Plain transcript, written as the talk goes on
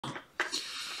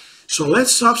So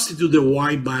let's substitute the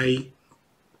y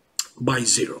by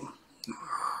 0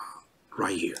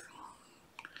 right here.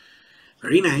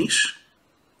 Very nice.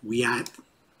 We add.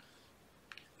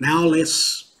 Now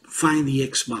let's find the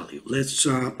x value. Let's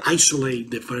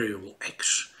isolate the variable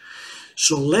x.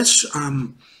 So let's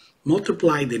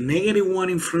multiply the -1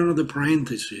 in front of the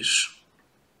parentheses.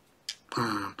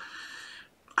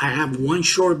 I have one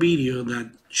short video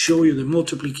that show you the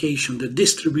multiplication, the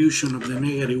distribution of the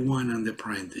 -1 and the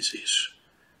parentheses.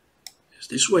 It's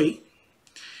this way.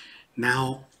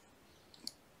 Now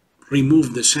remove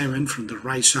the 7 from the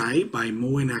right side by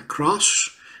moving across.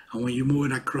 And when you move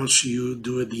it across, you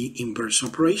do the inverse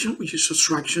operation, which is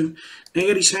subtraction.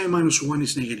 -7 minus 1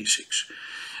 is -6.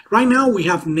 Right now we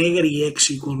have -x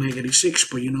equal -6,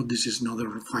 but you know this is not the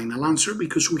final answer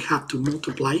because we have to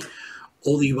multiply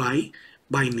or divide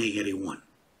by -1.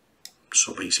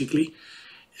 So basically,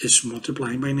 it's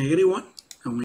multiplying by -1.